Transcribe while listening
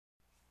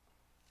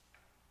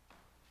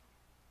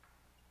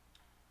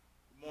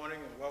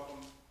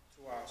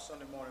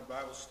Sunday morning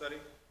Bible study.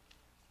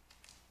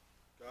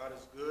 God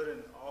is good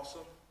and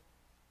awesome,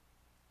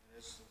 and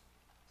it's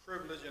a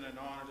privilege and an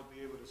honor to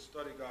be able to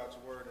study God's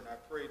Word, and I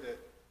pray that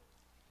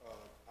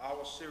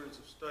our series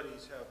of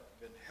studies have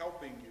been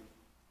helping you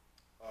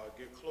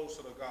get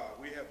closer to God.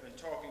 We have been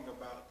talking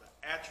about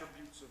the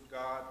attributes of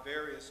God,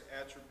 various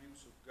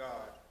attributes of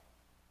God,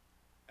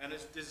 and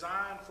it's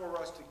designed for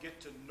us to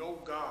get to know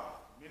God.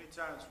 Many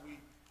times we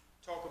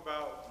talk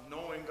about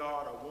knowing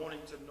God or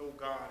wanting to know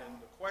God, and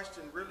the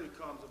question really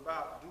comes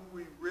about, do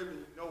we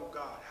really know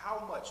God?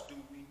 How much do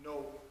we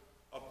know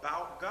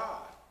about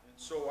God? And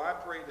so I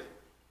pray that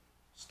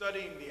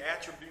studying the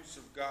attributes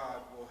of God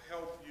will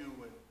help you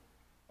and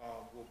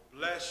will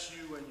bless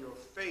you in your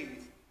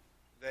faith,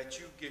 that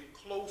you get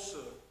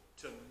closer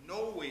to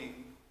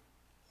knowing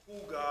who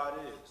God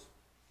is.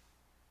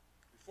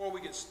 Before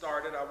we get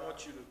started, I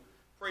want you to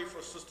pray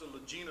for Sister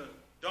Legina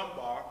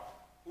Dunbar,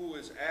 who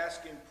is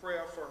asking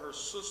prayer for her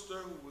sister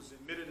who was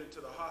admitted into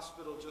the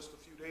hospital just a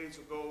few days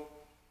ago.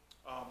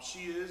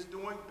 She is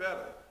doing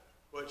better,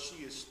 but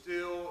she is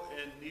still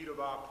in need of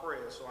our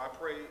prayer. So I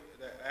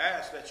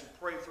ask that you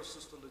pray for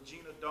Sister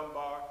Legina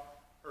Dunbar,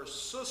 her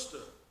sister,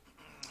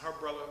 her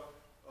brother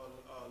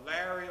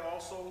Larry,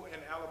 also in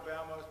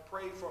Alabama.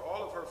 Pray for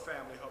all of her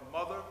family, her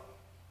mother.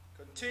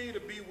 Continue to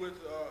be with,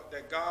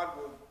 that God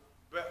will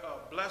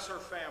bless her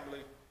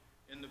family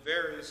in the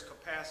various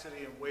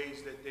capacity and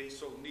ways that they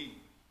so need.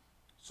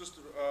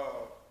 Sister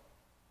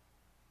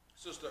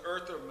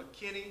Eartha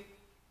McKinney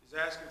is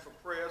asking for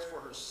prayers for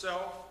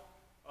herself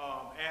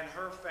and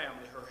her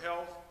family, her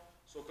health.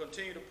 So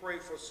continue to pray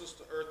for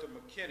Sister Eartha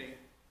McKinney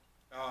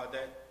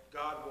that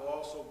God will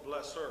also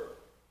bless her.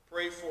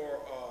 Pray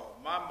for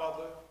my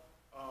mother,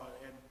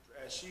 and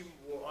as she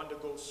will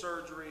undergo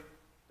surgery,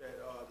 that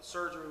the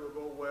surgery will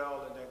go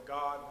well and that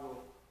God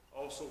will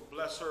also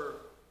bless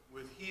her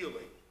with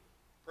healing.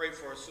 Pray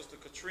for Sister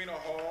Katrina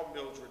Hall,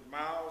 Mildred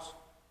Miles,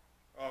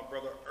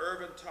 Brother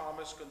Irvin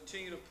Thomas.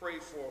 Continue to pray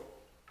for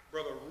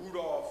Brother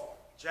Rudolph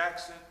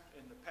Jackson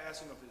in the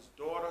passing of his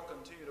daughter.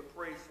 Continue to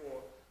pray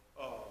for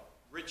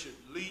Richard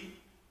Lee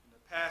in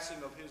the passing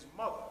of his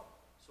mother.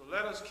 So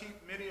let us keep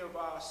many of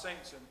our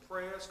saints in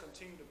prayers.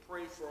 Continue to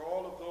pray for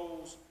all of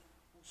those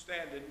who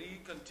stand in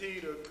need.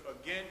 Continue to,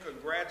 again,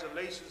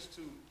 congratulations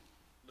to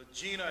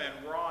Legina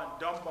and Ron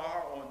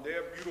Dunbar on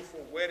their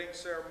beautiful wedding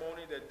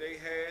ceremony that they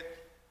had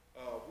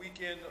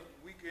weekend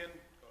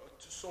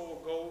to so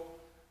ago.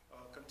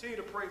 Continue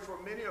to pray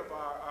for many of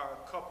our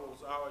couples,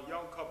 our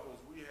young couples.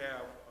 We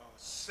have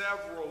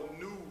several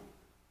new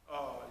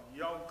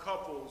young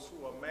couples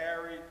who are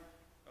married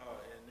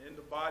and in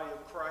the body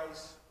of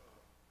Christ.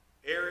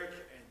 Eric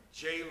and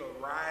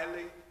Jayla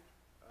Riley,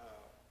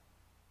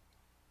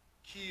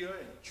 Kia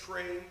and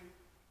Trey,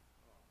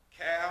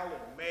 Cal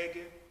and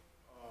Megan,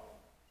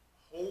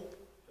 Hope.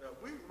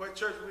 My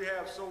church, we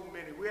have so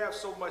many. We have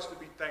so much to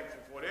be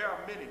thankful for. There are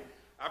many.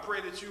 I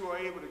pray that you are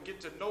able to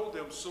get to know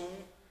them soon,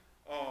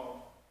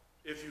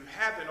 if you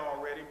haven't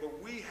already.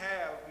 But we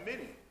have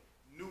many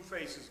new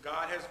faces.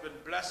 God has been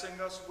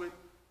blessing us with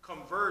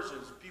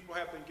conversions. People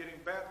have been getting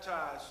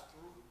baptized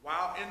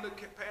while in the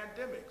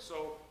pandemic.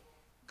 So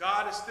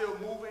God is still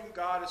moving.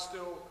 God is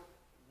still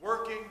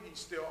working. He's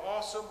still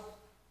awesome.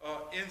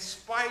 In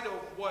spite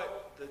of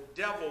what the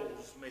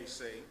devils may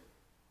say,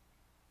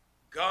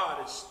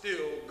 God is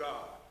still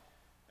God.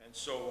 And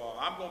so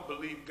I'm going to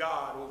believe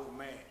God over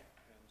man.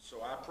 And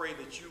so I pray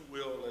that you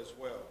will as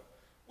well.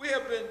 We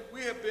have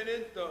been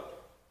in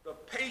the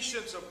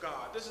patience of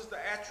God. This is the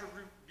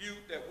attribute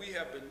that we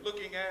have been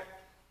looking at.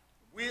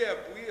 We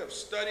have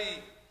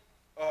studied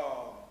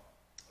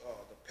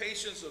the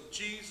patience of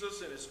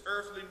Jesus in his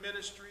earthly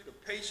ministry, the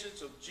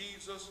patience of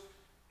Jesus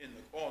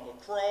on the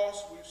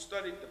cross. We've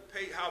studied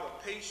how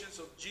the patience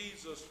of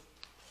Jesus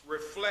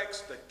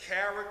reflects the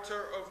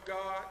character of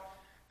God,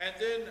 and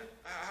then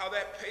how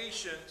that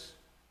patience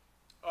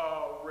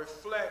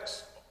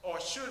reflects or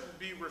should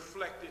be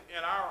reflected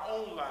in our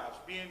own lives,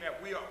 being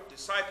that we are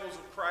disciples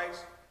of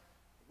Christ,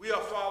 we are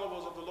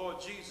followers of the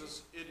Lord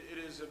Jesus. It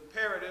is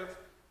imperative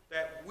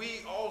that we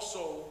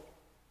also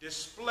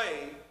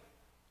display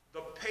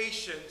the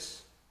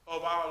patience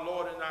of our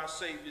Lord and our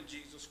Savior,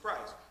 Jesus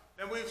Christ.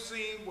 And we've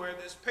seen where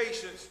this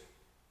patience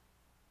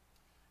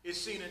is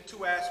seen in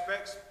two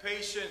aspects: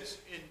 patience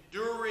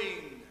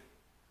enduring,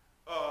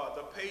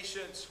 the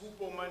patience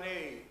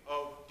hupomene,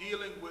 of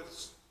dealing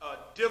with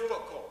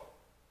difficult,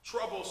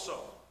 troublesome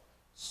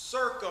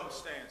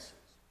circumstances.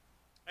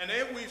 And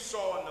then we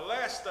saw in the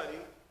last study,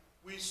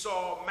 we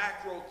saw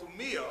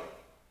macrothumia,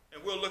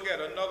 and we'll look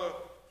at another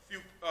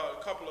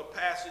couple of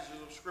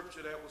passages of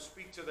scripture that will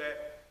speak to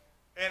that,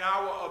 and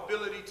our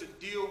ability to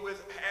deal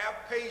with, have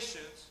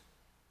patience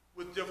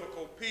with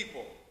difficult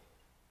people.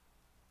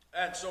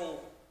 And so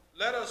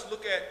let us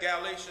look at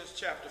Galatians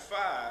chapter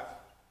 5.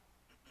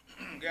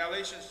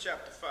 Galatians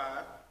chapter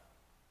 5.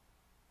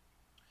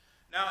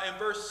 Now in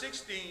verse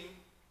 16,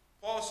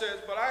 Paul says,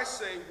 but I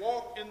say,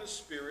 walk in the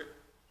Spirit.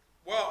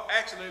 Well,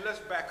 actually, let's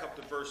back up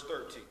to verse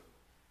 13.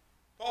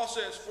 Paul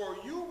says, for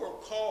you were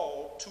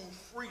called to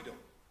freedom.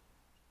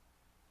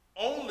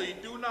 Only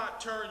do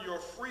not turn your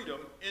freedom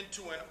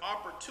into an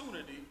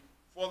opportunity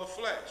for the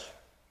flesh,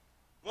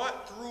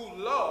 but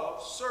through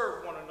love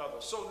serve one another.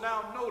 So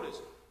now notice,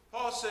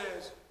 Paul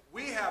says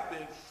we have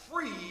been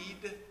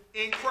freed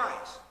in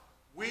Christ.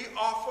 We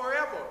are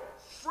forever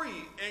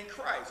free in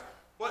Christ.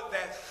 But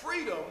that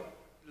freedom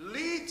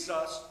leads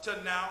us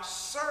to now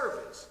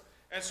service.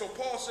 And so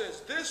Paul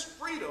says this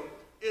freedom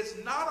is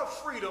not a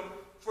freedom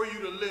for you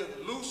to live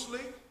loosely,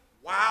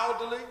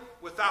 wildly,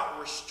 without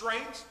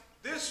restraints.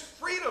 This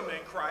freedom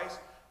in Christ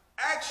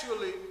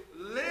actually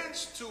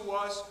lends to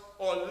us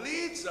or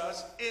leads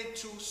us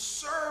into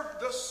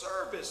the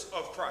service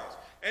of Christ.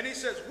 And he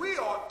says we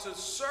ought to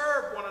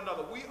serve one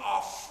another. We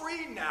are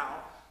free now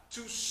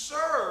to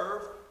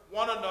serve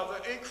one another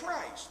in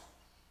Christ.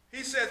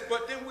 He says,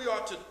 but then we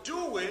ought to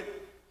do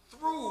it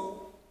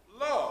through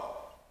love.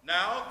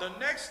 Now, the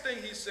next thing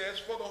he says,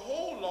 for the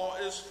whole law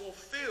is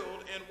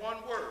fulfilled in one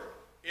word,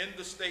 in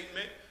the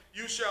statement,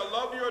 you shall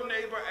love your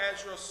neighbor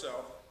as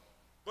yourself.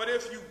 But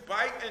if you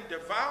bite and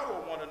devour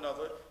one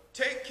another,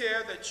 take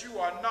care that you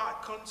are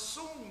not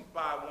consumed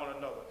by one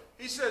another.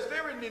 He says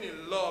there isn't any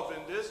love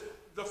in this.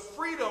 The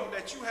freedom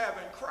that you have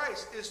in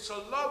Christ is to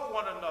love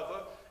one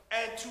another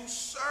and to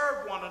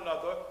serve one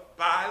another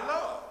by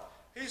love.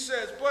 He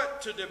says,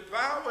 but to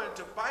devour and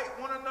to bite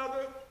one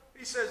another,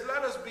 he says,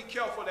 let us be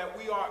careful that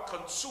we aren't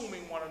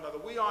consuming one another.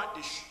 We aren't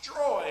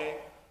destroying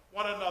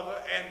one another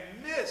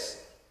and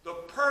miss the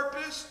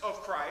purpose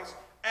of Christ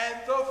and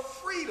the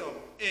freedom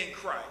in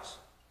Christ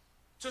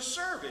to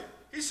serve him.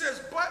 He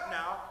says, but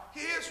now,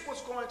 here's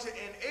what's going to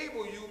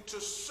enable you to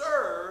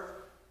serve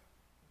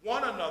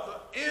one another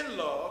in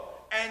love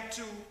and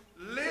to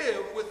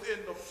live within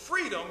the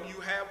freedom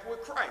you have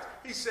with Christ.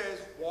 He says,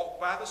 walk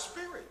by the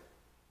Spirit.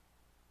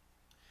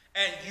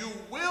 And you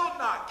will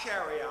not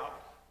carry out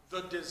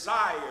the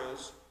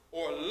desires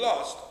or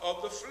lust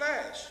of the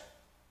flesh.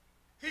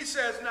 He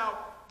says, now,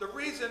 the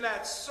reason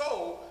that's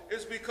so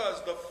is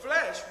because the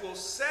flesh will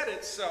set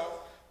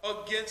itself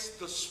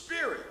against the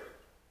Spirit,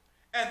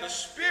 and the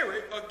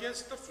Spirit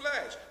against the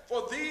flesh.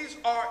 For these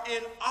are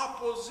in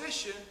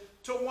opposition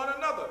to one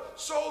another.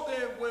 So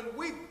then when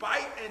we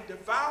bite and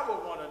devour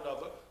one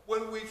another,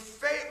 when we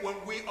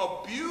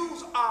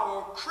abuse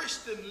our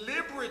Christian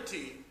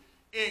liberty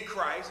in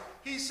Christ,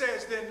 he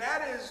says then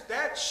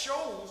that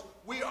shows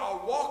we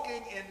are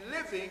walking and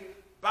living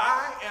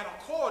by and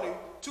according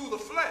to the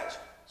flesh.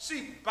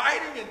 See,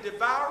 biting and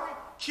devouring,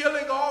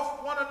 killing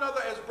off one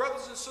another as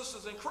brothers and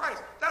sisters in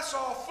Christ, that's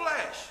all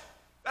flesh.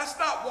 That's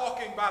not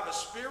walking by the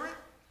Spirit.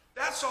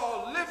 That's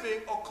all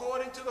living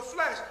according to the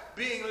flesh,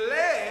 being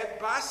led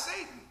by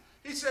Satan.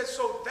 He says,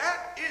 so what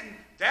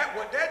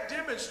that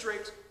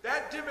demonstrates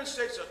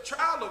a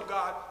child of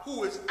God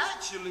who is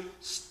actually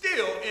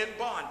still in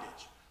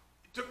bondage.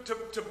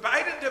 To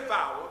bite and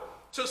devour,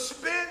 to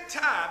spend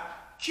time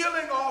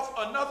killing off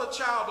another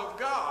child of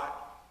God,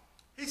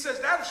 he says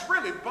that is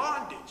really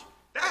bondage.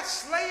 That's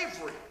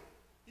slavery.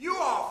 You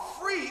are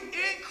free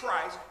in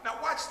Christ. Now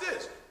watch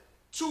this.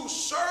 To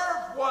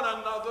serve one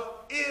another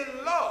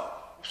in love.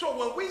 So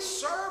when we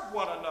serve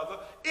one another,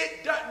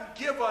 it doesn't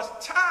give us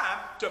time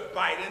to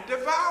bite and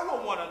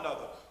devour one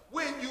another.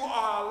 When you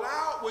are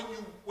allowed,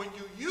 when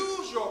you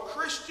use your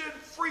Christian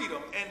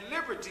freedom and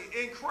liberty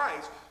in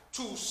Christ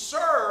to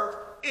serve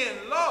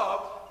in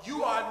love,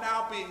 you are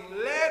now being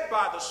led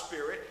by the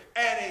Spirit,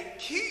 and it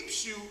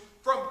keeps you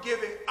from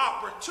giving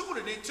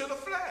opportunity to the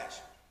flesh.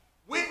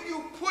 When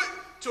you put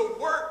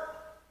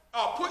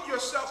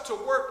yourself to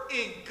work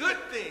in good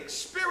things,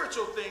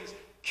 spiritual things,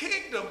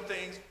 kingdom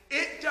things,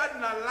 it doesn't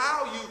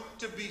allow you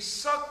to be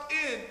sucked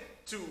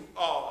into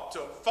to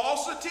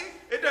falsity.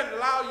 It doesn't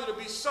allow you to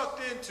be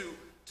sucked into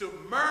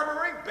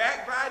murmuring,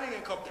 backbiting,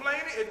 and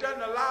complaining. It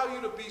doesn't allow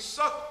you to be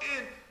sucked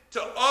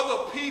into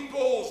other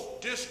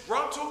people's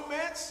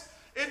disgruntlements.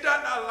 It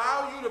doesn't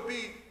allow you to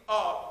be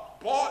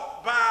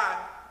bought by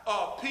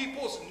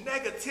people's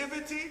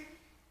negativity.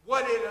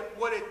 What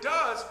it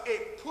does,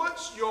 it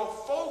puts your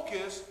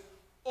focus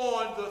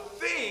on the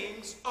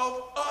things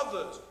of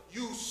others.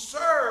 You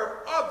serve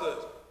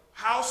others.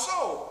 How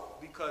so?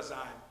 Because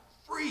I'm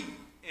free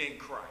in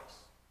Christ.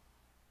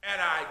 And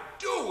I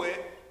do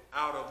it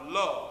out of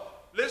love.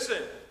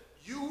 Listen,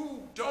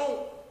 you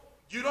don't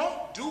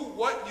do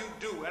what you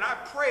do. And I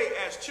pray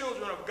as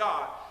children of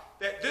God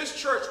that this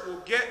church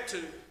will get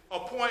to a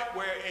point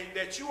where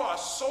that you are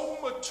so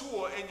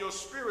mature in your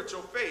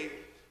spiritual faith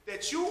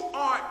that you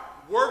aren't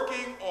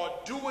working or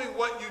doing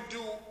what you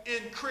do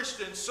in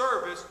Christian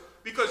service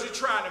because you're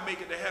trying to make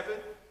it to heaven.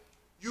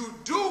 You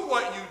do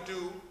what you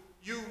do.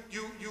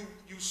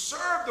 You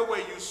serve the way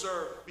you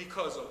serve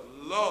because of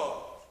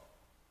love.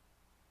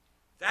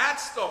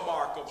 That's the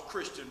mark of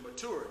Christian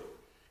maturity.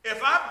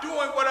 If I'm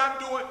doing what I'm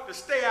doing to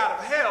stay out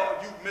of hell,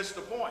 you've missed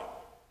the point.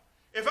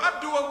 If I'm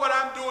doing what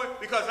I'm doing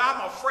because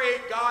I'm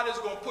afraid God is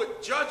going to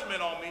put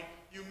judgment on me,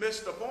 you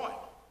missed the point.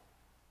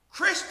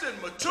 Christian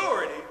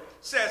maturity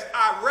says,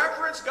 I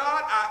reverence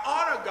God, I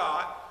honor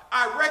God,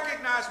 I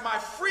recognize my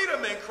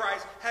freedom in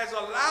Christ has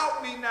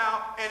allowed me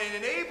now and it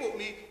enabled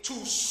me to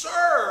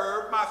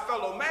serve my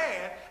fellow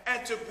man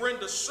and to bring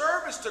the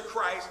service to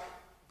Christ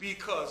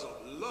because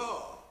of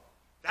love.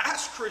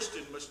 That's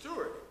Christian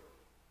maturity.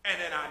 And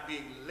then I'm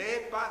being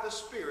led by the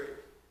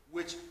Spirit,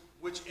 which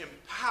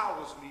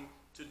empowers me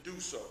to do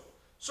so.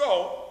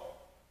 So,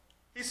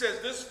 he says,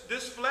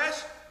 this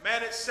flesh,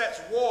 man, it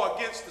sets war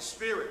against the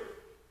Spirit.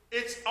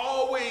 It's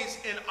always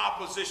in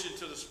opposition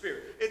to the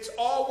Spirit. It's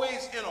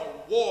always in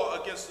a war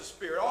against the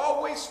Spirit,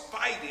 always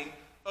fighting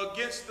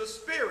against the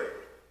Spirit.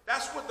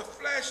 That's what the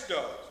flesh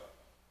does.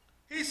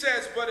 He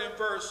says, but in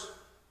verse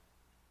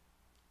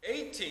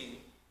 18,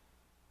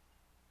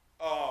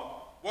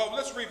 well,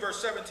 let's read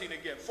verse 17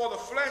 again. For the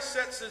flesh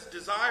sets his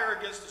desire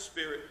against the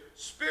Spirit,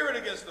 Spirit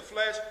against the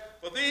flesh,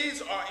 for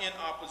these are in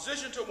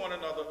opposition to one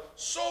another,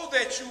 so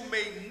that you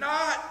may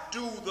not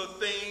do the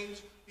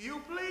things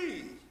you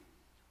please.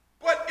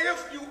 But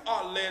if you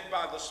are led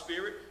by the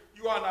Spirit,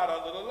 you are not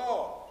under the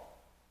law.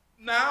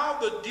 Now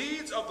the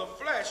deeds of the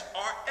flesh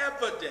are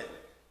evident,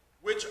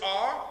 which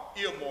are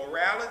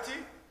immorality,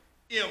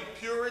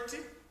 impurity,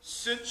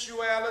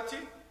 sensuality,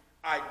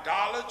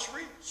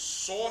 idolatry,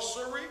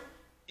 sorcery,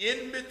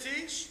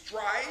 enmity,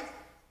 strife,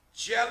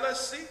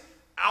 jealousy,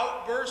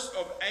 outbursts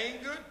of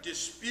anger,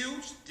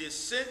 disputes,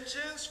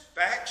 dissensions,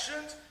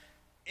 factions,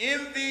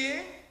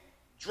 envying,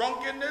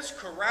 drunkenness,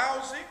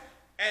 carousing,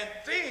 and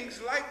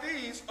things like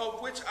these, of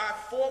which I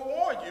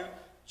forewarn you,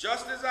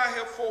 just as I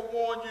have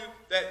forewarned you,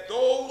 that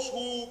those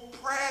who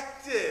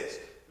practice,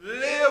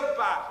 live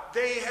by,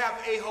 they have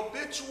a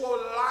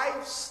habitual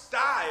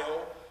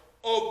lifestyle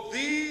of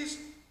these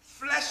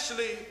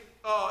fleshly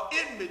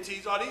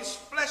enmities, or these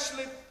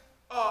fleshly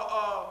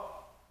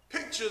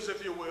pictures,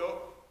 if you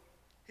will.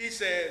 He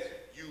says,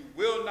 you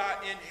will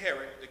not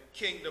inherit the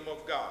kingdom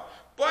of God.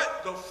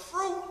 But the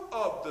fruit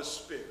of the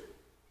Spirit.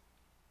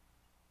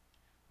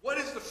 What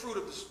is the fruit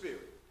of the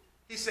Spirit?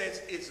 He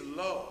says it's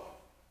love.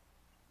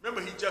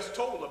 Remember, he just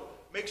told them,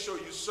 make sure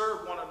you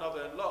serve one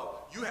another in love.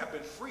 You have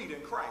been freed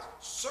in Christ.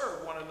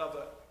 Serve one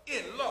another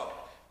in love.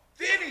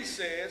 Then he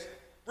says,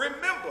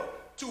 remember,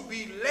 to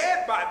be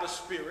led by the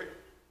Spirit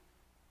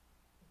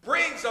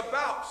brings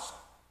about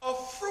a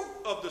fruit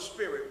of the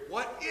Spirit.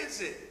 What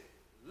is it?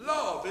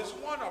 Love is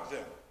one of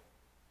them.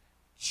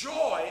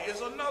 Joy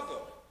is another.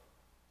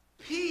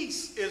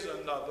 Peace is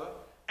another.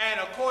 And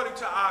according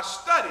to our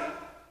study,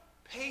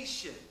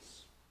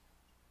 patience,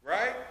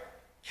 right?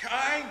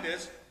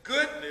 Kindness,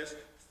 goodness,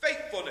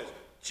 faithfulness,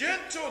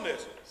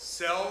 gentleness,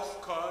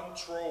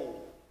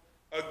 self-control.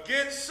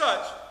 Against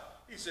such,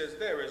 he says,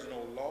 there is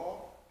no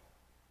law.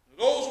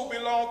 Those who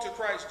belong to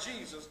Christ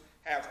Jesus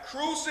have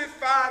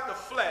crucified the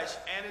flesh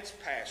and its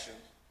passions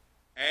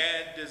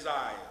and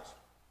desires.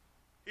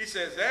 He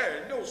says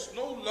there is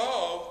no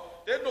love,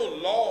 there's no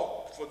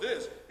law for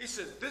this. He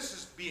says this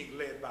is being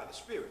led by the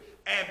Spirit.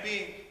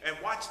 And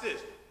watch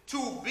this,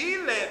 to be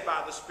led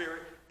by the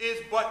Spirit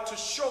is but to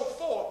show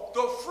forth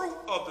the fruit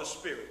of the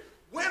Spirit.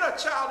 When a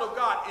child of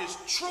God is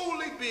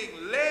truly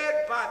being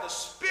led by the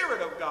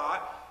Spirit of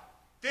God,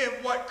 then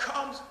what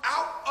comes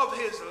out of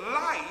his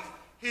life,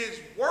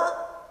 his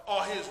work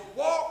or his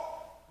walk,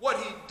 what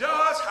he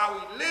does, how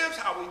he lives,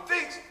 how he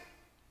thinks,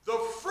 the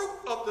fruit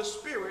of the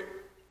Spirit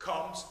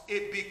comes,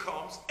 it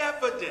becomes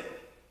evident.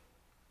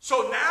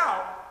 So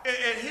now,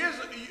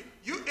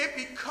 it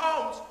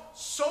becomes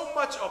so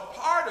much a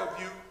part of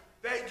you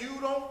that you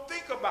don't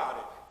think about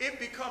it. It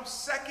becomes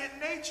second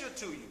nature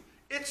to you.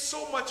 It's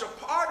so much a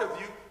part of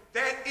you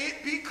that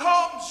it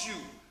becomes you,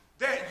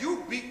 that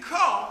you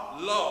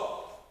become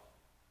love.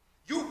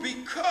 You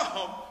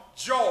become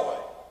joy,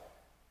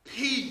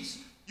 peace.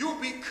 You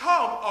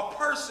become a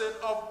person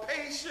of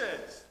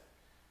patience.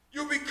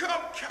 You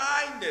become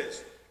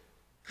kindness,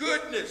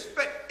 goodness.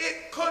 But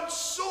it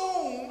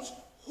consumes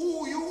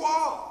who you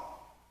are.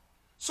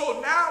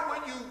 So now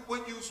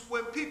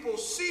when people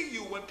see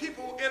you, when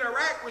people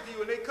interact with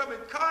you and they come in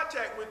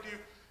contact with you,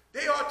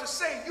 they ought to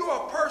say, you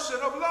are a person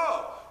of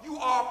love. You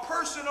are a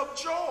person of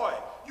joy.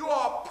 You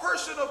are a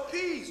person of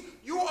peace.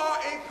 You are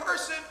a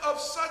person of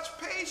such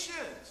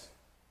patience.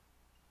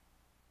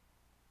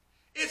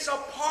 It's a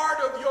part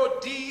of your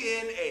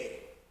DNA.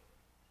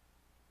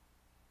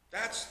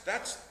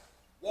 That's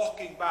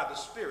walking by the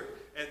Spirit,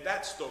 and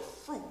that's the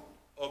fruit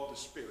of the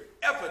Spirit,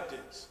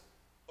 evidence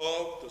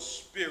of the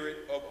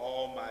Spirit of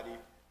Almighty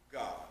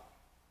God.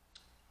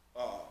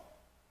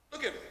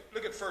 Look at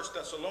 1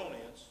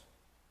 Thessalonians.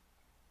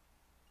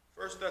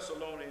 1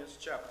 Thessalonians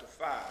chapter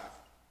 5.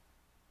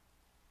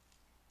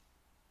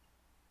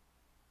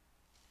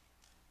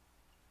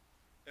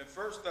 In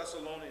 1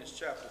 Thessalonians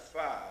chapter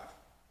 5,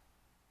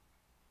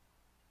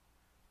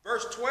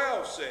 verse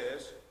 12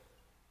 says,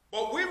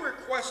 but we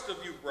request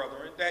of you,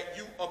 brethren, that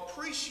you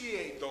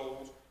appreciate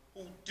those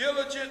who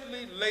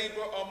diligently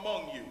labor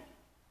among you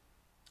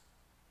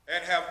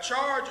and have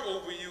charge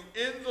over you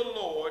in the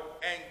Lord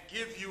and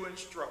give you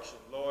instruction.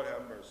 Lord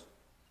have mercy.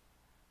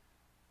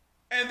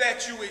 And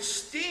that you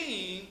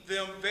esteem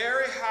them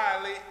very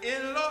highly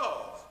in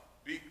love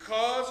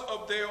because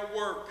of their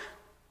work.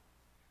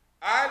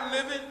 I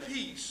live in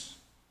peace,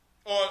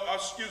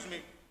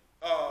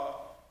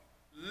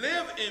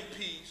 live in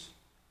peace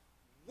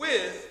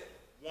with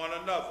one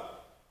another.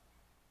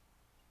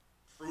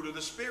 Fruit of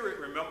the Spirit,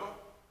 remember?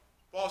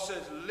 Paul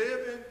says,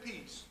 live in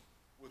peace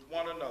with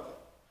one another.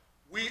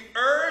 We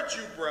urge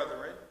you,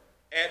 brethren,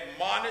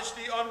 admonish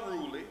the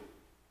unruly,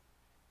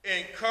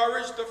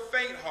 encourage the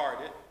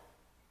faint-hearted,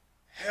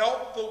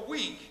 help the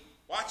weak,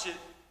 watch it,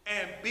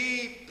 and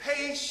be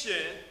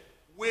patient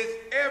with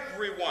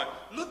everyone.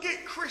 Look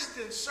at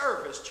Christian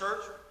service,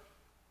 church.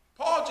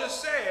 Paul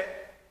just said,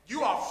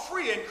 you are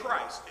free in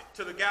Christ,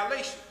 to the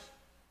Galatians.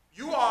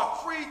 You are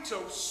free to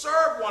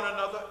serve one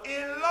another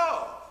in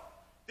love.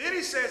 Then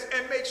he says,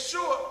 and make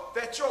sure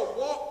that your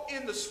walk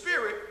in the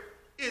Spirit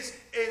is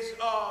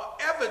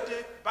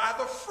evident by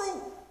the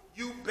fruit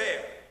you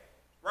bear.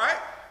 Right?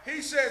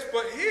 He says,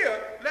 but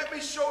here, let me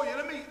show you,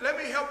 let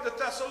me help the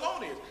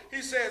Thessalonians.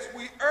 He says,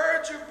 we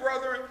urge you,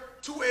 brethren,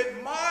 to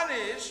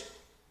admonish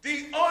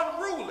the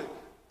unruly.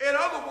 In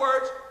other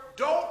words,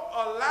 don't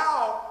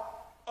allow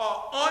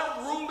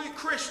unruly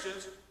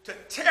Christians to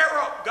tear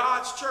up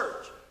God's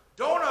church.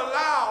 Don't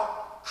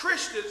allow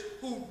Christians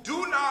who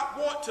do not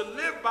want to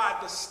live by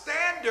the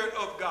standard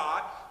of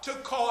God to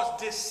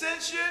cause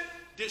dissension,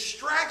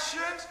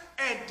 distractions,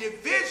 and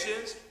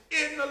divisions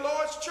in the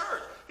Lord's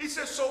church. He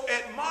says, so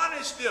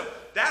admonish them.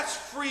 That's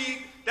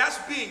free. That's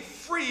being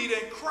freed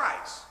in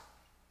Christ.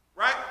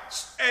 Right?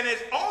 And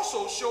it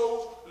also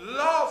shows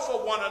love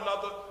for one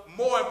another.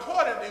 More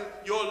importantly,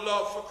 your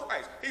love for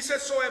Christ. He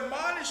says, so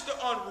admonish the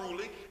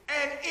unruly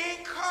and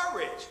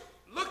encourage.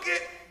 Look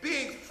at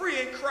being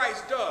free in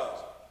Christ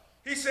does.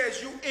 He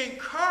says, you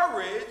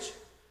encourage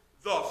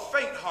the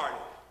faint-hearted.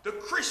 The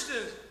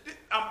Christians,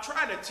 I'm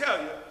trying to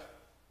tell you,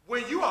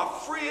 when you are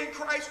free in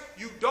Christ,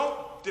 you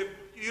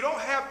don't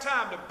have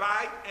time to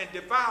bite and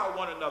devour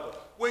one another.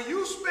 When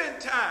you spend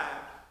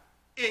time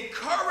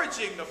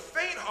encouraging the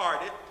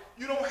faint-hearted,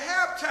 you don't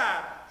have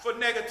time for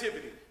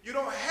negativity. You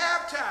don't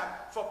have time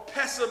for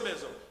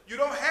pessimism. You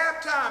don't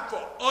have time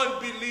for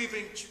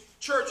unbelieving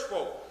church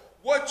folk.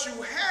 What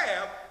you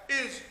have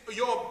is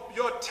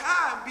your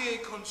time being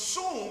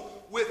consumed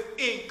with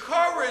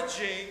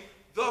encouraging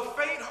the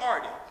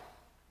faint-hearted.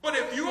 But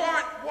if you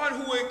aren't one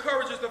who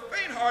encourages the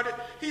faint-hearted,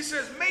 he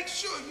says, make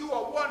sure you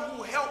are one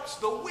who helps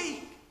the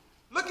weak.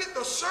 Look at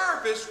the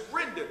service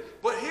rendered.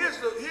 But here's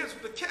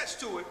the catch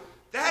to it.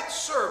 That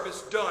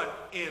service done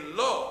in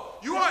love.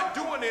 You aren't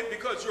doing it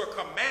because you're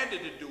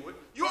commanded to do it.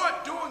 You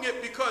aren't doing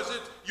it because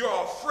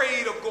you're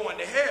afraid of going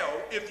to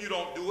hell if you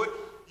don't do it.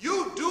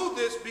 You do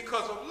this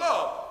because of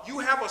love. You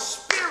have a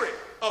spirit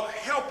of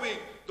helping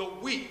the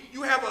weak.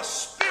 You have a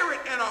spirit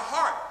and a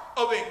heart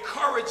of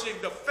encouraging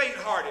the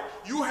faint-hearted.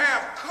 You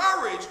have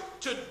courage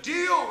to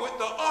deal with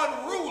the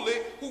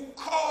unruly who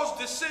cause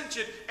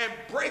dissension and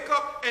break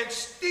up and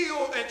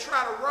steal and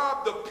try to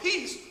rob the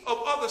peace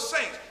of other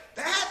saints.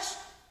 That's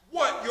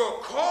what your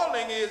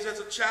calling is as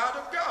a child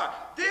of God.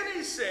 Then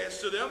he says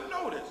to them,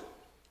 notice,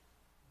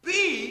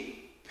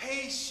 be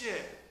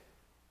patient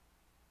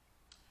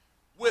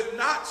with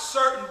not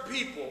certain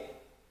people,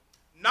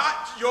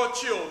 not your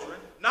children,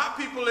 not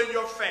people in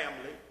your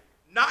family,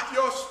 not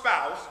your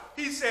spouse.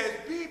 He says,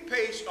 be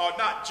patient, or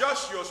not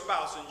just your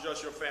spouse and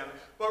just your family,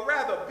 but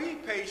rather be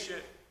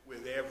patient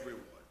with everyone.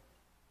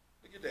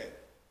 Look at that.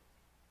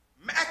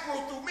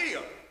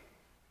 Macrothumia.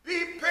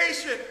 Be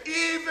patient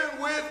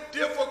even with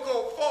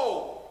difficult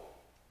foes.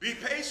 Be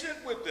patient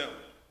with them.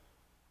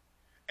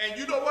 And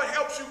you know what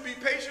helps you be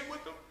patient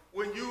with them?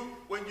 When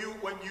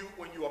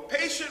you are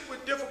patient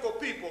with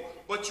difficult people,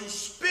 but you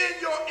spend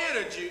your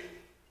energy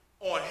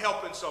on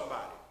helping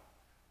somebody,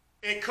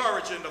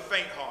 encouraging the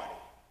faint-hearted,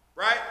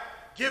 right?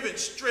 Giving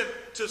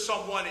strength to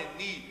someone in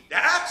need.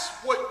 That's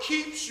what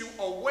keeps you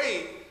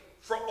away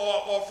from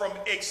or from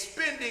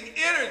expending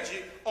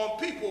energy on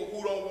people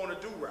who don't want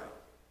to do right.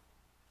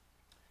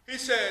 He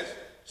says,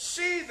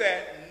 see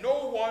that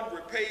no one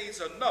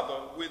repays another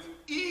with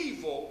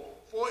evil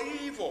for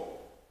evil.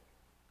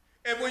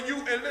 And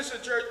listen,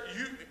 church,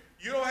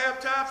 you don't have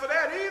time for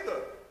that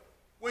either.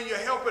 When you're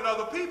helping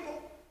other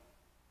people,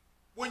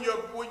 when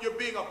you're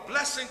being a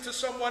blessing to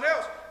someone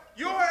else,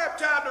 you don't have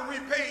time to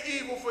repay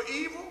evil for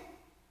evil.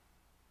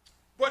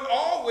 But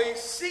always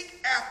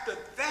seek after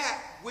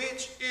that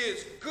which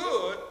is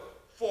good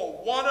for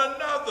one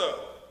another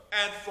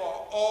and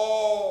for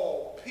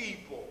all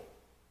people.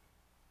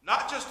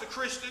 Not just the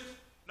Christians,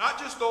 not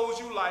just those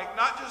you like,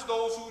 not just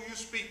those who you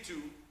speak to.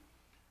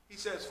 He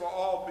says for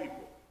all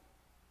people.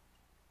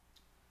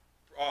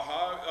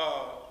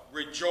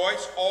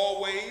 Rejoice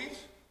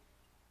always.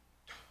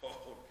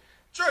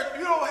 Church,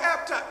 you don't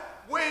have time.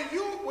 When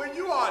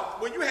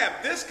you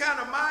have this kind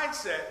of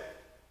mindset,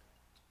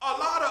 a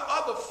lot of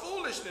other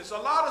foolishness, a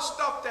lot of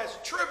stuff that's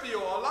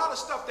trivial, a lot of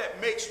stuff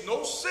that makes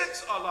no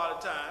sense a lot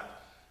of times,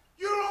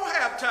 you don't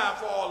have time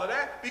for all of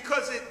that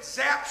because it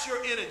zaps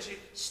your energy,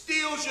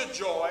 steals your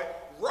joy,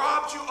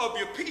 robs you of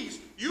your peace.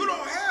 You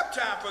don't have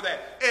time for that,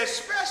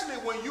 especially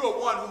when you're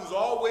one who's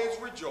always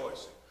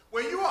rejoicing.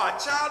 When you are a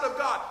child of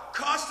God,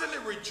 constantly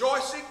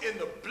rejoicing in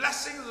the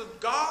blessings of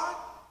God,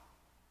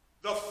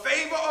 the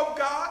favor of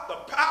God,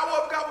 the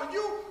power of God,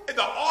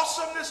 the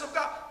awesomeness of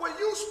God, when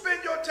you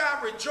spend your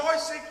time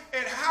rejoicing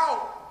in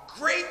how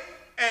great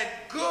and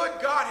good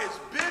God has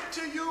been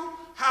to you,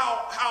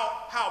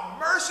 how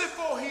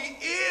merciful he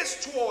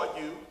is toward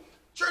you,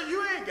 sure,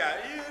 you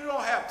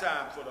don't have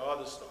time for the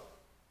other stuff.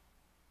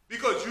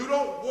 Because you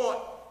don't want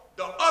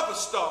the other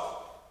stuff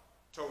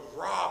to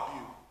rob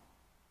you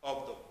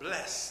of the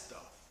blessed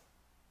stuff.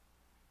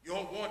 You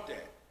don't want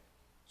that.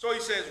 So he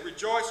says,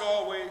 rejoice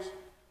always,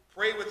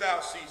 pray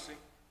without ceasing,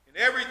 in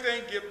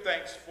everything give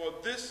thanks, for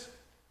this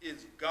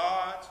is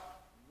God's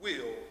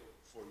will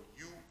for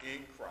you in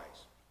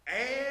Christ.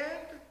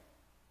 And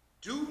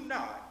do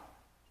not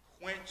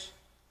quench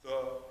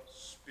the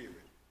spirit.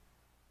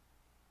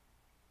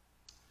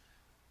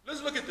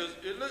 Let's look at this.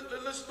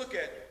 Let's look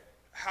at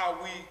how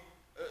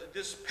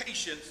this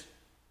patience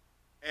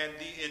and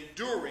the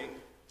enduring,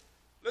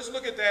 let's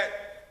look at that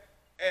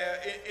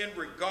in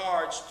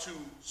regards to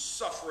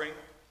suffering.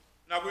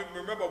 Now,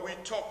 remember we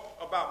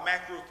talked about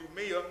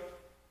macrothumia,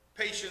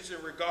 patience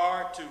in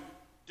regard to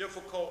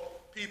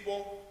difficult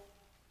people.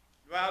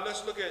 Now,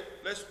 let's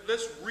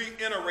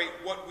reiterate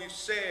what we've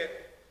said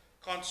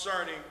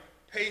concerning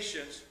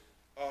patience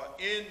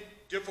in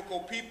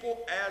difficult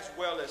people as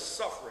well as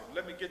suffering.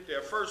 Let me get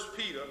there. 1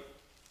 Peter,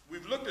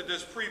 we've looked at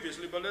this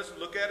previously, but let's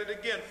look at it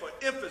again for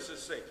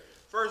emphasis' sake.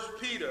 1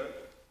 Peter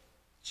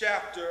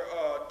chapter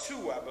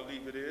 2, I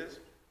believe it is.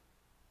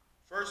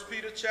 1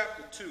 Peter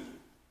chapter 2.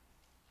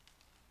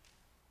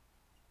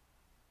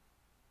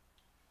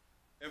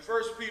 In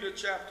 1 Peter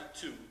chapter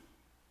 2,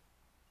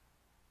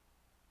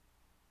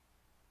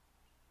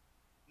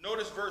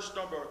 notice verse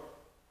number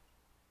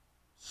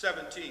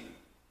 17.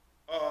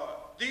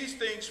 These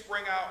things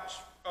spring out,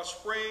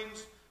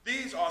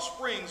 these are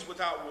springs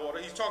without water.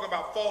 He's talking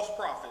about false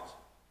prophets.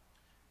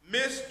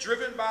 Mist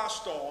driven by a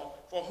storm,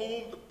 for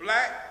whom the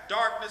black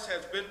darkness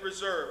has been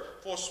reserved,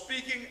 for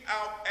speaking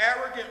out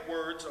arrogant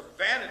words of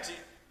vanity,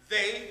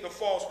 they, the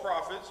false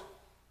prophets,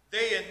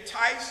 they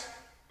entice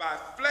by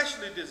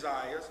fleshly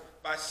desires,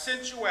 by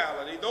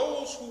sensuality,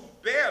 those who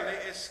barely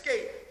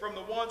escape from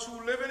the ones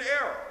who live in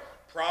error,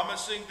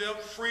 promising them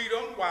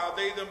freedom while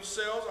they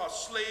themselves are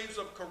slaves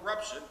of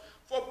corruption.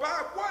 For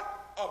by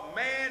what a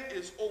man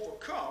is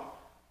overcome,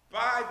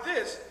 by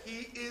this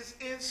he is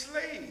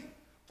enslaved.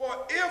 For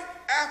if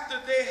after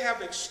they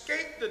have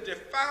escaped the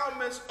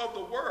defilements of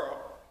the world,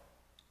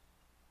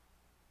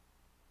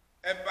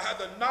 and by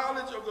the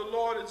knowledge of the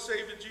Lord and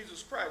Savior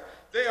Jesus Christ,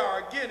 they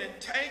are again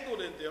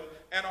entangled in them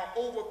and are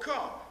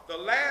overcome, the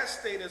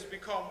last state has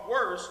become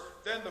worse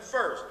than the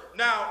first.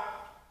 Now,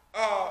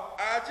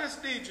 I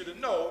just need you to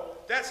know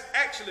that's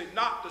actually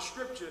not the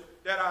scripture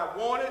that I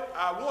wanted.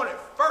 I wanted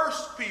 1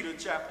 Peter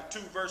chapter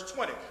 2 verse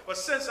 20. But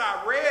since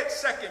I read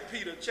 2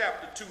 Peter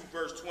chapter 2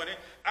 verse 20,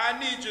 I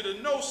need you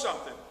to know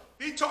something.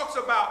 He talks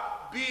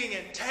about being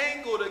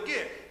entangled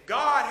again.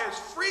 God has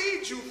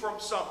freed you from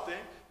something.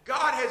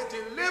 God has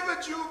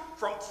delivered you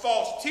from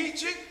false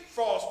teaching,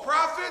 false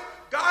prophet.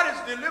 God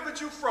has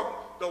delivered you from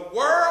the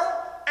world.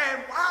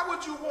 And why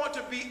would you want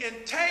to be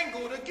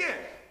entangled again?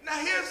 Now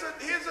here's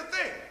the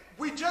thing.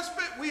 We've just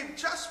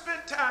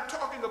spent time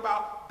talking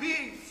about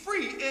being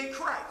free in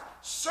Christ,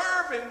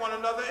 serving one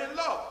another in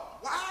love.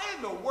 Why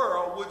in the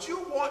world would you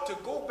want to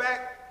go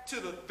back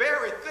to the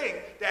very thing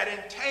that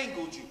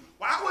entangled you?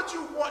 Why would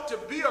you want to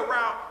be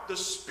around the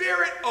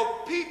spirit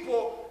of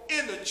people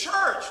in the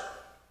church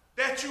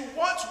that you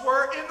once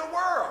were in the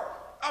world?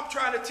 I'm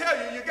trying to tell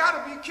you, you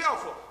got to be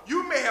careful.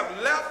 You may have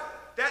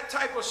left that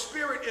type of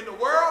spirit in the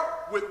world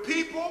with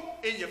people,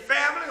 in your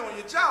family, on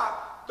your job.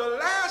 The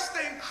last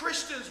thing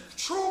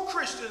true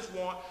Christians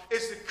want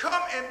is to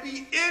come and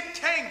be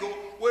entangled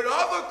with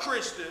other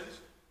Christians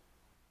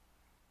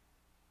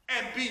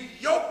and be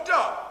yoked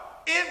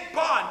up in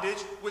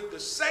bondage with the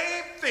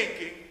same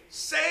thinking,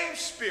 same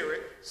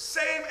spirit,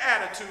 same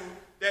attitude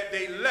that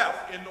they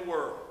left in the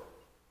world.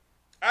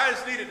 I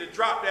just needed to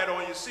drop that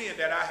on you, seeing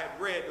that I had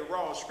read the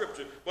wrong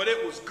scripture, but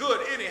it was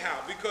good anyhow,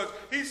 because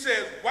he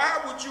says,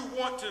 why would you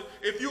want to,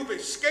 if you've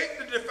escaped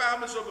the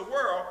defilements of the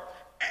world,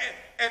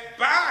 and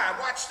by,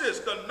 watch this,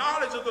 the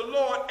knowledge of the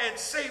Lord and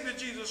Savior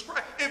Jesus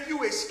Christ, if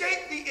you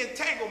escape the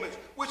entanglements,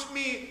 which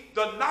means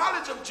the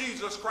knowledge of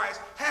Jesus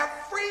Christ have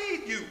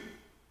freed you.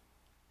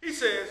 He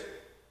says,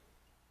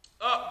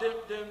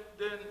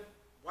 then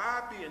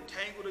why be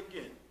entangled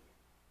again?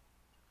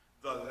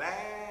 The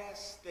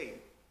last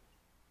state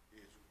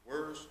is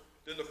worse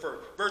than the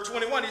first. Verse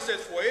 21, he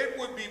says, for it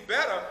would be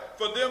better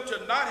for them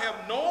to not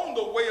have known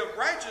the way of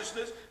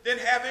righteousness than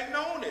having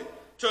known it,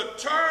 to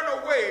turn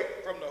away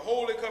from the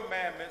holy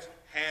commandments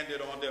handed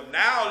on them.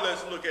 Now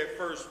let's look at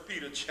 1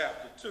 Peter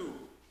chapter 2.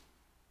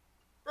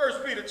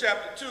 1 Peter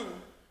chapter 2,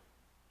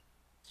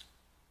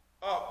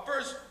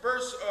 verse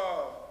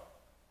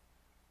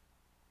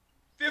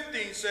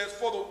 15 says,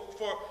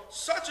 for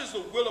such is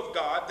the will of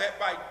God, that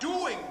by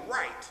doing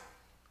right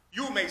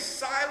you may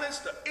silence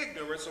the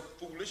ignorance of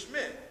foolish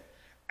men.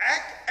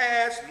 Act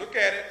as, look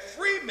at it,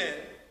 free men,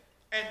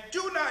 and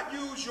do not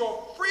use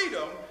your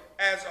freedom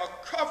as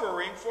a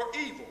covering for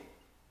evil,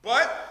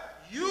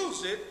 but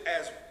use it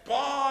as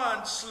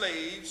bond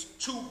slaves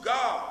to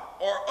God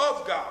or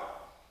of God.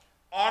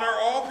 Honor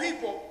all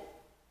people.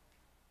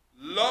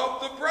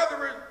 Love the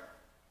brethren.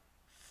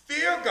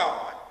 Fear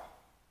God.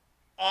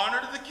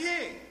 Honor the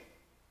king.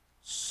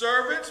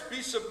 Servants,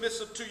 be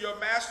submissive to your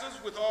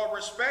masters with all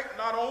respect,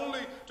 not only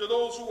to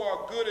those who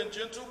are good and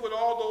gentle, but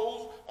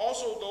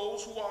also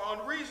those who are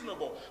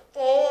unreasonable.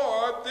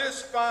 For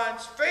this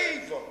finds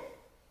favor,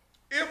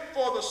 if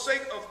for the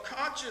sake of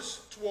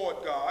conscience toward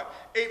God,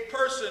 a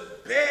person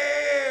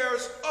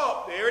bears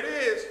up, there it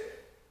is,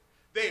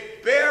 they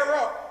bear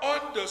up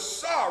under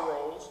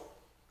sorrows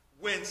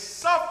when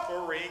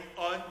suffering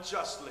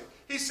unjustly.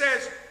 He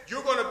says,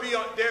 you're going to be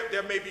on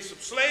there may be some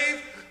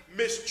slaves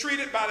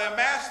mistreated by their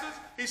masters.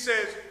 He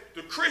says,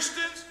 the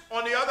Christians,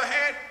 on the other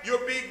hand,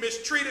 you're being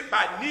mistreated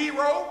by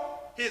Nero,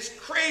 his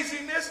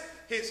craziness,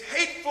 his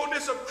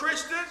hatefulness of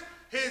Christians,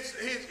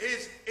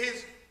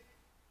 his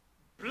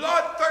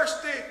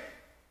bloodthirsty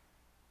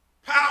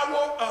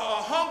power,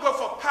 hunger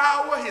for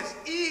power, his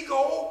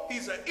ego.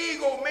 He's an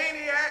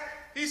egomaniac.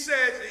 He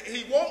says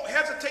he won't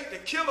hesitate to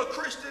kill a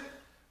Christian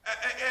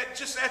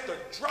just at the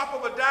drop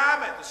of a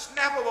dime, at the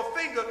snap of a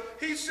finger.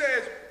 He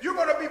says, you're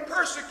going to be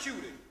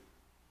persecuted.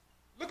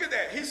 Look at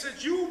that. He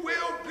says, you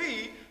will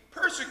be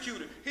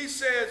persecuted. He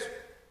says,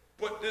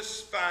 but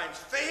this finds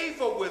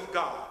favor with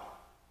God.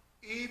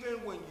 Even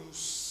when you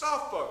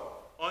suffer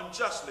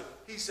unjustly,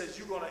 he says,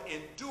 you're going to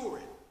endure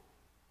it.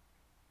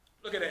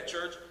 Look at that,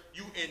 church.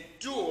 You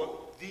endure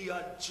the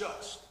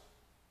unjust.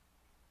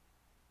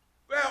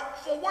 Well,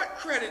 for what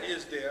credit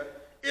is there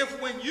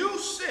if when you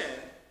sin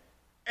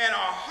and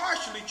are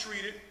harshly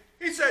treated,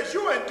 he says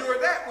you endure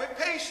that with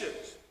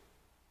patience?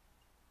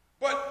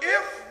 But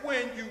if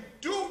when you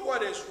do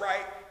what is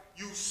right,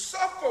 you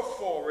suffer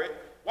for it,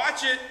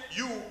 watch it,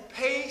 you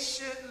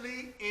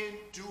patiently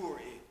endure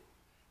it.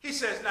 He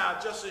says, now,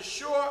 just as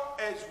sure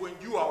as when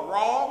you are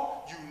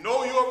wrong, you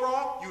know you're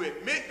wrong, you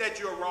admit that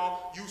you're wrong,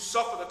 you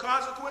suffer the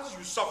consequences,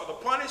 you suffer the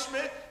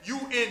punishment, you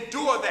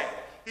endure that.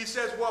 He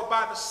says, well,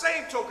 by the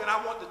same token,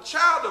 I want the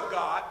child of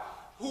God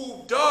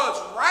who does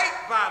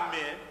right by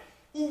men,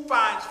 who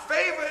finds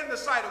favor in the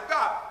sight of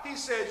God, he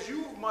says,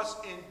 you must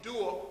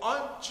endure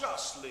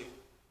unjustly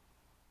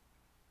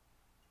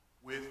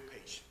with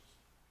patience,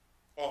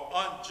 or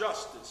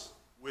injustice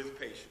with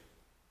patience.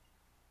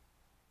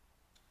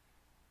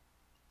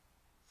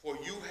 For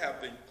you have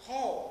been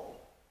called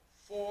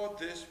for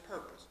this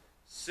purpose,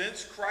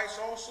 since Christ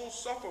also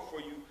suffered for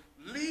you,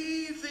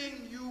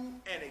 leaving you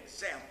an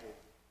example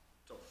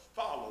to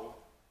follow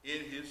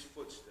in his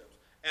footsteps.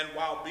 And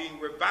while being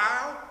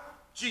reviled,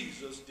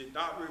 Jesus did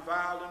not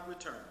revile in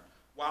return.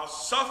 While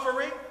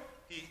suffering,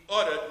 he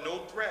uttered no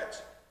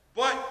threats,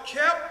 but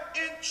kept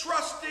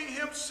entrusting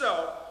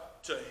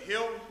himself to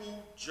him who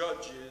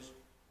judges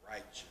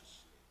righteously.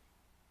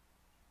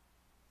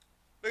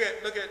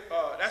 Look at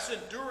that's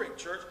enduring,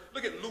 church.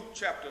 Look at Luke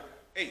chapter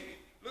 8.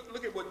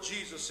 Look at what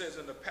Jesus says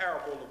in the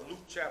parable of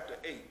Luke chapter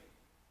 8.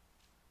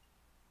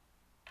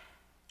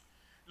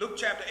 Luke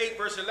chapter 8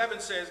 verse 11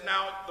 says,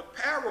 now the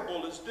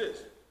parable is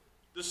this.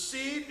 The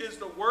seed is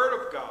the word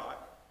of God.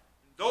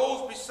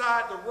 Those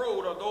beside the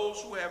road are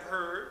those who have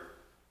heard.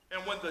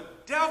 And when the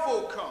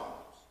devil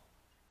comes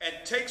and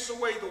takes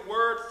away the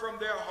word from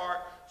their heart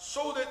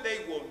so that they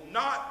will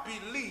not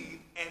believe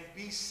and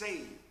be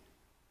saved.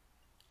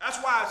 That's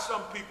why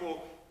some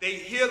people, they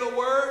hear the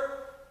word,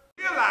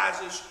 realize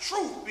it's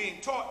truth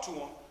being taught to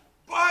them,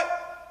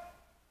 but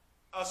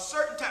a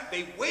certain time,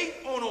 they wait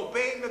on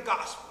obeying the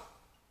gospel.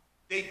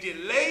 They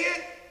delay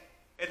it,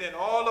 and then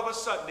all of a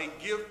sudden they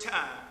give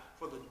time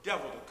for the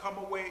devil to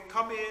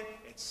come in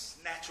and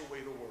snatch away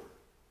the word.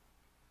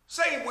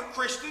 Same with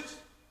Christians.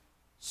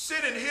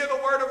 Sit and hear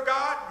the word of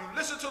God. You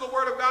listen to the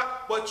word of God,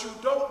 but you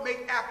don't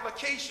make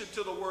application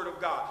to the word of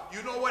God.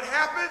 You know what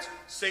happens?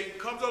 Satan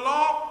comes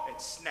along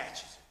and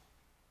snatches it.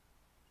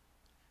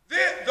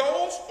 Then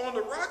those on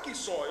the rocky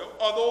soil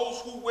are those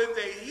who, when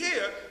they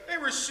hear, they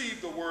receive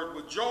the word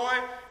with joy,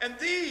 and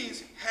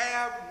these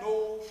have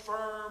no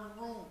firm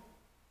root.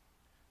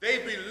 They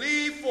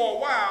believe for a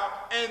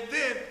while, and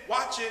then,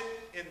 watch it,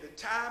 in the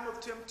time of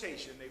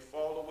temptation, they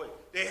fall away.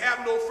 They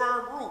have no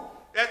firm root.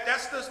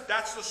 That's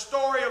the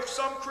story of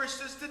some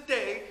Christians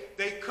today.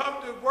 They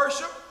come to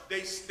worship,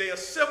 they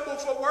assemble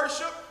for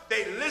worship,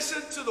 they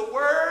listen to the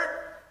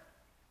word,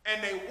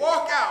 and they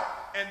walk out,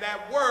 and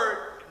that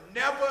word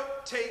never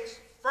takes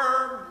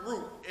firm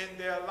root in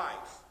their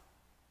life.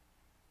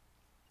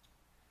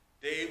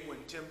 When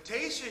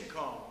temptation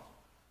comes,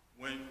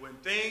 when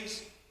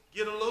things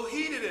get a little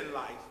heated in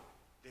life,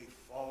 they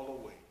fall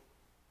away.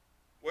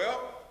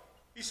 Well,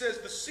 he says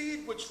the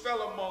seed which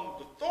fell among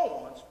the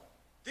thorns,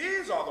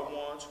 these are the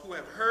ones who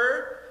have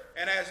heard,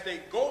 and as they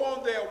go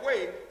on their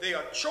way, they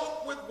are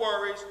choked with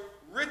worries,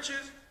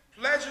 riches,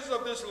 pleasures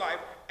of this life,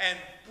 and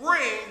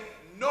bring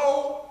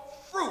no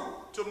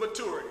fruit to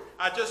maturity.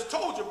 I just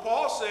told you,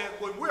 Paul said,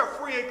 when we're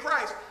free in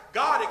Christ,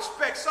 God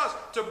expects us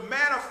to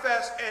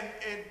manifest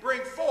and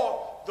bring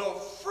forth the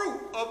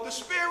fruit of the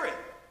Spirit.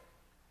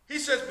 He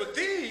says, but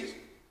these,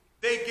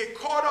 they get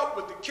caught up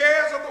with the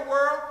cares of the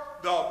world,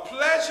 the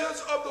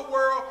pleasures of the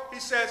world, he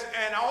says,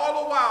 and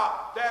all the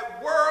while,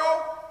 that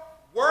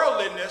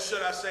worldliness,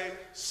 should I say,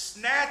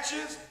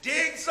 snatches,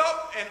 digs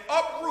up, and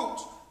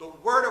uproots the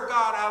word of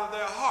God out of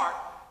their heart,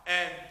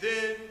 and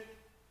then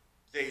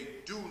they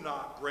do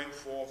not bring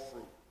forth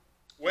fruit.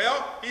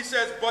 Well, he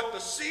says, but the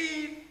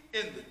seed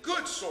in the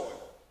good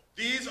soil,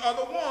 these are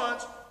the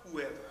ones who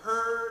have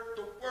heard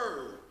the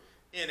word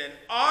in an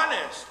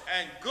honest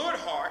and good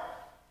heart,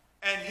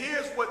 and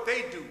here's what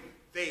they do.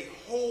 They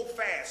hold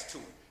fast to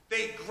it.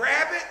 They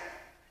grab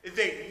it.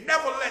 They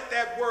never let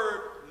that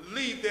word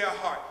leave their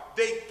heart.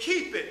 They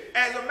keep it.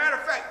 As a matter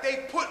of fact,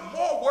 they put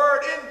more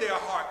word in their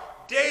heart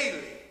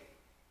daily.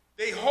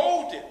 They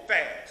hold it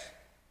fast.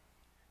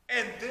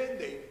 And then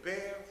they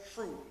bear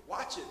fruit.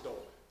 Watch it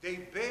though. They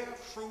bear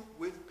fruit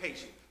with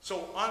patience.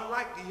 So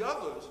unlike the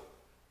others,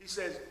 he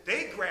says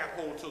they grab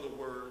hold to the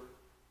word.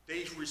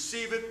 They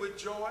receive it with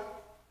joy.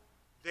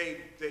 They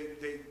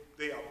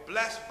are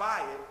blessed by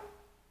it.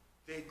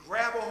 They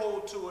grab a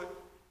hold to it.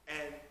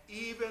 And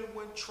even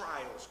when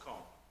trials come,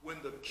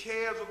 when the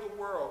cares of the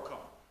world come,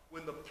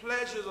 when the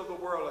pleasures of the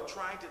world are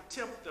trying to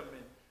tempt them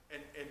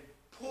and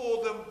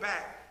pull them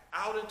back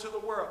out into the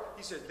world,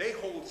 he said they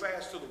hold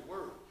fast to the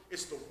word.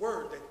 It's the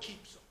word that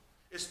keeps them.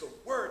 It's the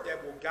word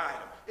that will guide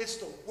them. It's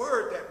the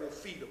word that will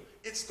feed them.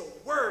 It's the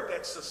word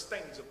that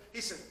sustains them.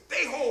 He said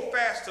they hold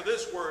fast to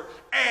this word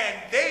and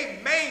they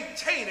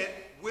maintain it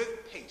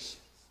with patience.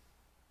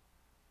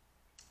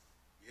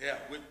 Yeah,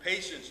 with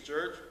patience,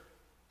 church.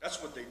 That's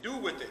what they do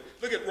with it.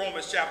 Look at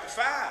Romans chapter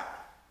 5.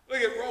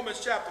 Look at Romans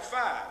chapter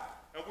 5.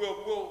 And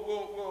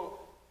we'll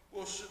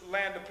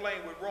land the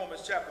plane with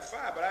Romans chapter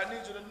 5. But I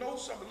need you to know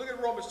something. Look at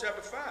Romans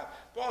chapter 5.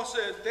 Paul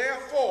says,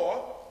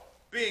 therefore,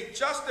 being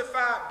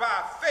justified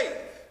by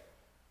faith,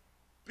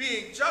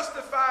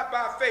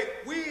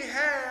 we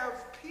have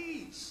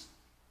peace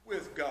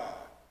with God.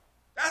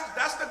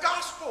 That's the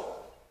gospel.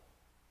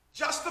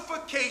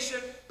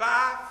 Justification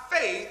by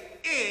faith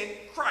in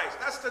Christ.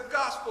 That's the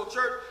gospel,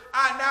 church.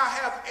 I'm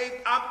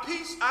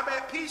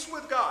at peace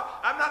with God.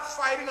 I'm not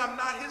fighting. I'm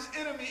not his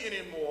enemy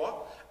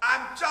anymore.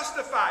 I'm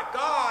justified.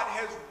 God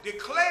has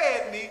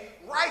declared me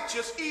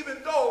righteous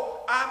even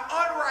though I'm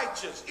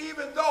unrighteous.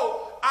 Even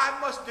though I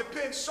must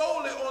depend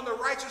solely on the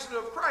righteousness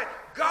of Christ,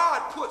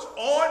 God puts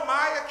on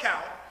my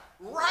account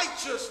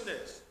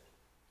righteousness.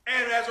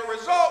 And as a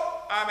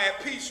result, I'm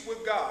at peace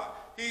with God.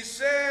 He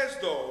says,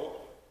 though,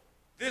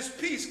 this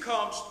peace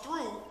comes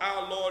through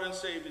our Lord and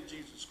Savior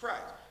Jesus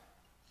Christ,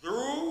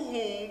 through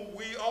whom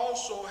we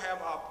also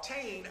have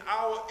obtained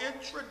our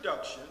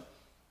introduction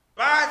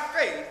by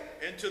faith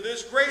into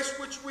this grace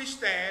which we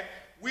stand.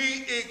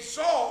 We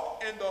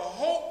exalt in the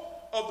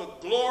hope of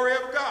the glory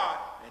of God.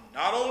 And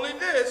not only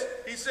this,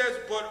 he says,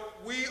 but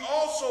we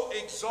also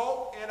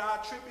exalt in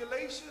our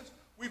tribulations.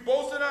 We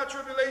boast in our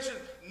tribulations,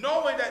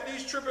 knowing that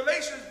these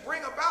tribulations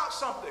bring about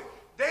something.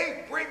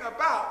 They bring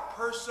about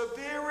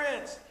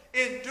perseverance,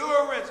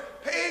 endurance,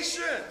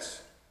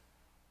 patience.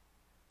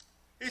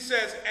 He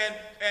says,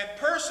 and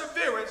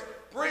perseverance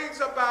brings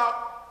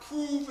about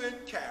proven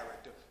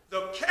character.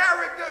 The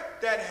character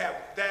that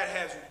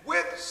has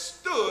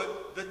withstood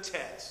the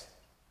test.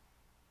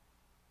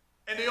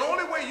 And the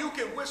only way you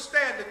can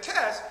withstand the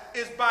test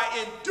is by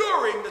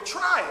enduring the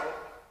trial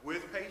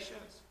with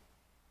patience.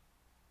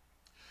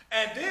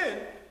 And then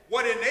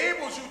what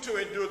enables you to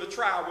endure the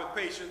trial with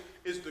patience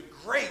is the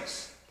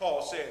grace,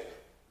 Paul says,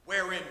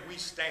 wherein we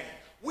stand.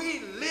 We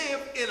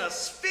live in a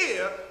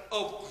sphere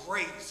of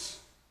grace.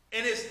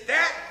 And it's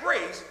that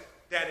grace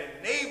that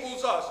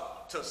enables us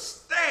to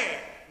stand,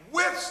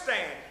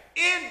 withstand,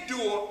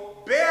 endure,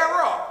 bear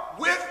up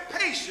with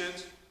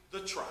patience the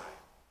trial.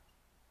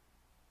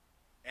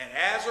 And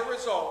as a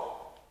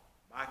result,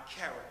 my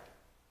character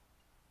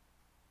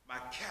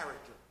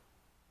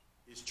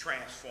is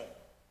transformed.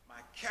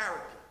 My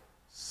character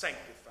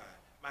sanctified.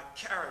 My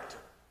character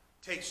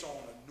takes on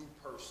a new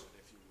person,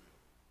 if you will,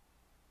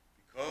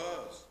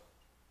 because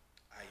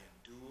I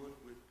endured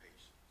with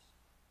patience.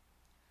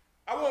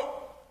 I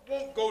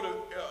won't go to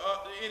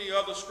any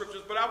other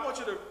scriptures, but I want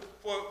you to,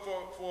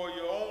 for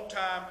your own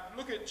time,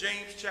 look at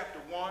James chapter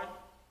 1,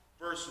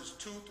 verses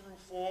 2 through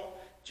 4,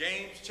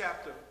 James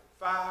chapter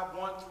 5,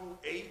 1 through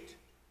 8,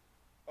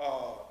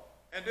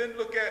 and then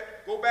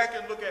go back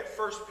and look at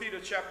 1 Peter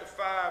chapter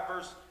 5,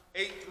 verse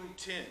 8 through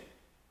 10.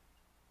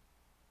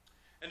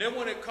 And then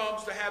when it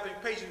comes to having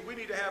patience, we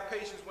need to have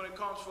patience when it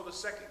comes for the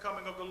second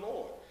coming of the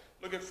Lord.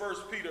 Look at 1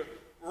 Peter,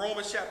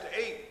 Romans chapter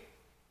 8.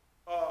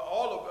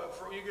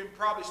 You can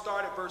probably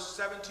start at verse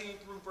 17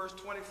 through verse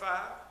 25.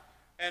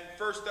 And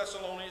 1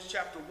 Thessalonians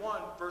chapter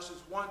 1,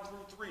 verses 1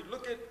 through 3.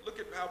 Look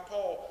at how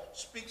Paul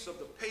speaks of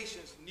the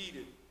patience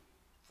needed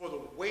for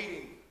the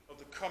waiting of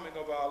the coming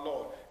of our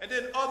Lord. And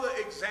then other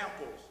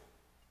examples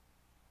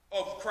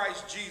of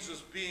Christ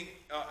Jesus being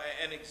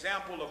an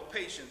example of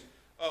patience.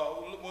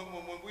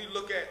 When we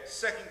look at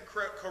 2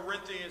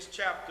 Corinthians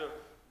chapter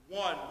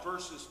 1,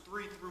 verses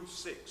 3 through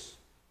 6,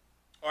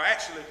 or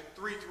actually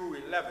 3 through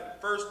 11.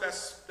 First,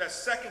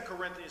 that's 2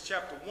 Corinthians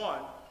chapter 1,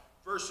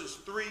 verses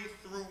 3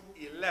 through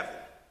 11.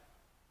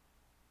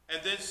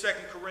 And then 2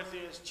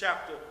 Corinthians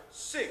chapter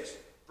 6,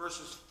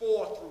 verses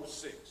 4 through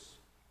 6.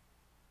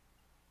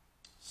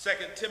 2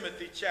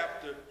 Timothy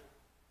chapter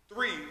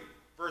 3,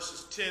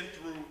 verses 10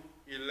 through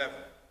 11.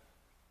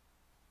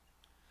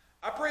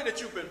 I pray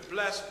that you've been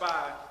blessed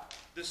by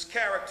this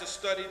character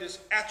study, this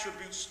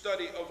attribute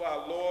study of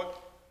our Lord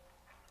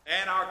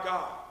and our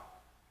God.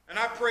 And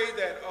I pray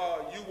that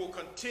you will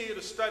continue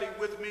to study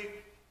with me,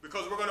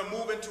 because we're going to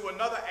move into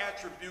another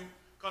attribute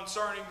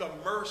concerning the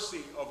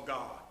mercy of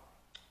God.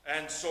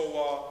 And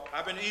so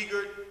I've been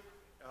eager,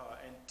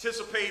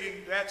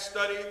 anticipating that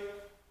study,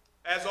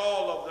 as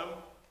all of them.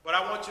 But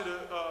I want you to,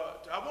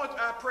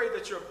 I pray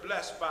that you're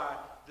blessed by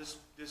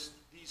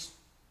these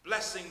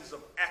blessings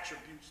of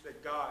attributes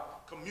that God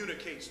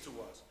communicates to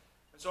us.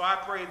 And so I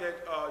pray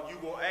that you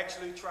will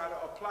actually try to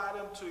apply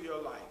them to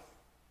your life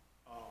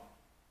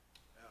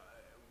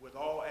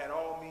at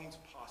all means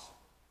possible.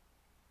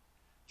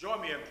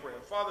 Join me in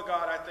prayer. Father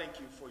God, I thank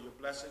you for your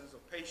blessings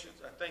of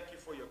patience. I thank you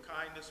for your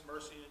kindness,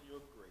 mercy, and your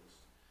grace.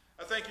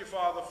 I thank you,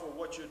 Father, for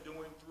what you're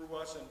doing through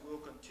us and will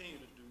continue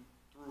to do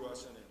through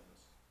us and in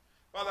us.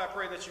 Father, I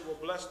pray that you will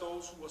bless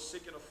those who are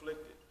sick and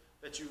afflicted,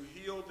 that you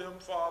heal them,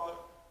 Father,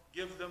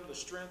 give them the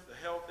strength, the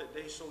health that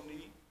they so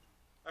need.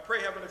 I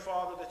pray, Heavenly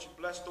Father, that you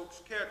bless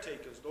those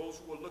caretakers, those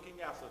who are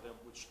looking after them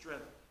with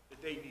strength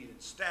that they need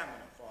and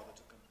stamina, Father,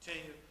 to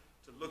continue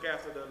to look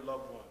after their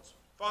loved ones.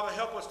 Father,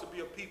 help us to be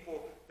a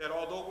people that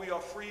although we are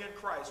free in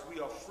Christ, we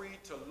are free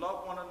to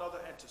love one another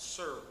and to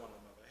serve one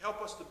another.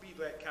 Help us to be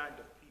that kind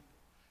of people.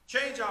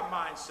 Change our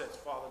mindsets,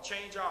 Father.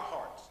 Change our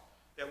hearts,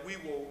 that we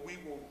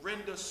will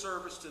render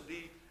service to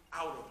thee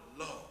out of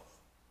love.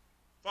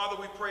 Father,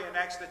 we pray and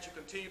ask that you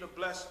continue to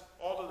bless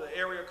all of the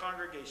area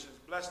congregations,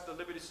 bless the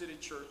Liberty City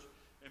Church,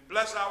 and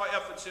bless our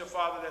efforts here,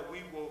 Father, that we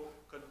will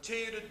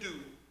continue to do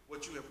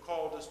what you have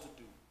called us to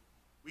do.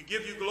 We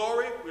give you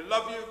glory. We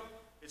love you.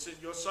 It's in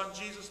your Son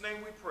Jesus' name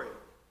we pray.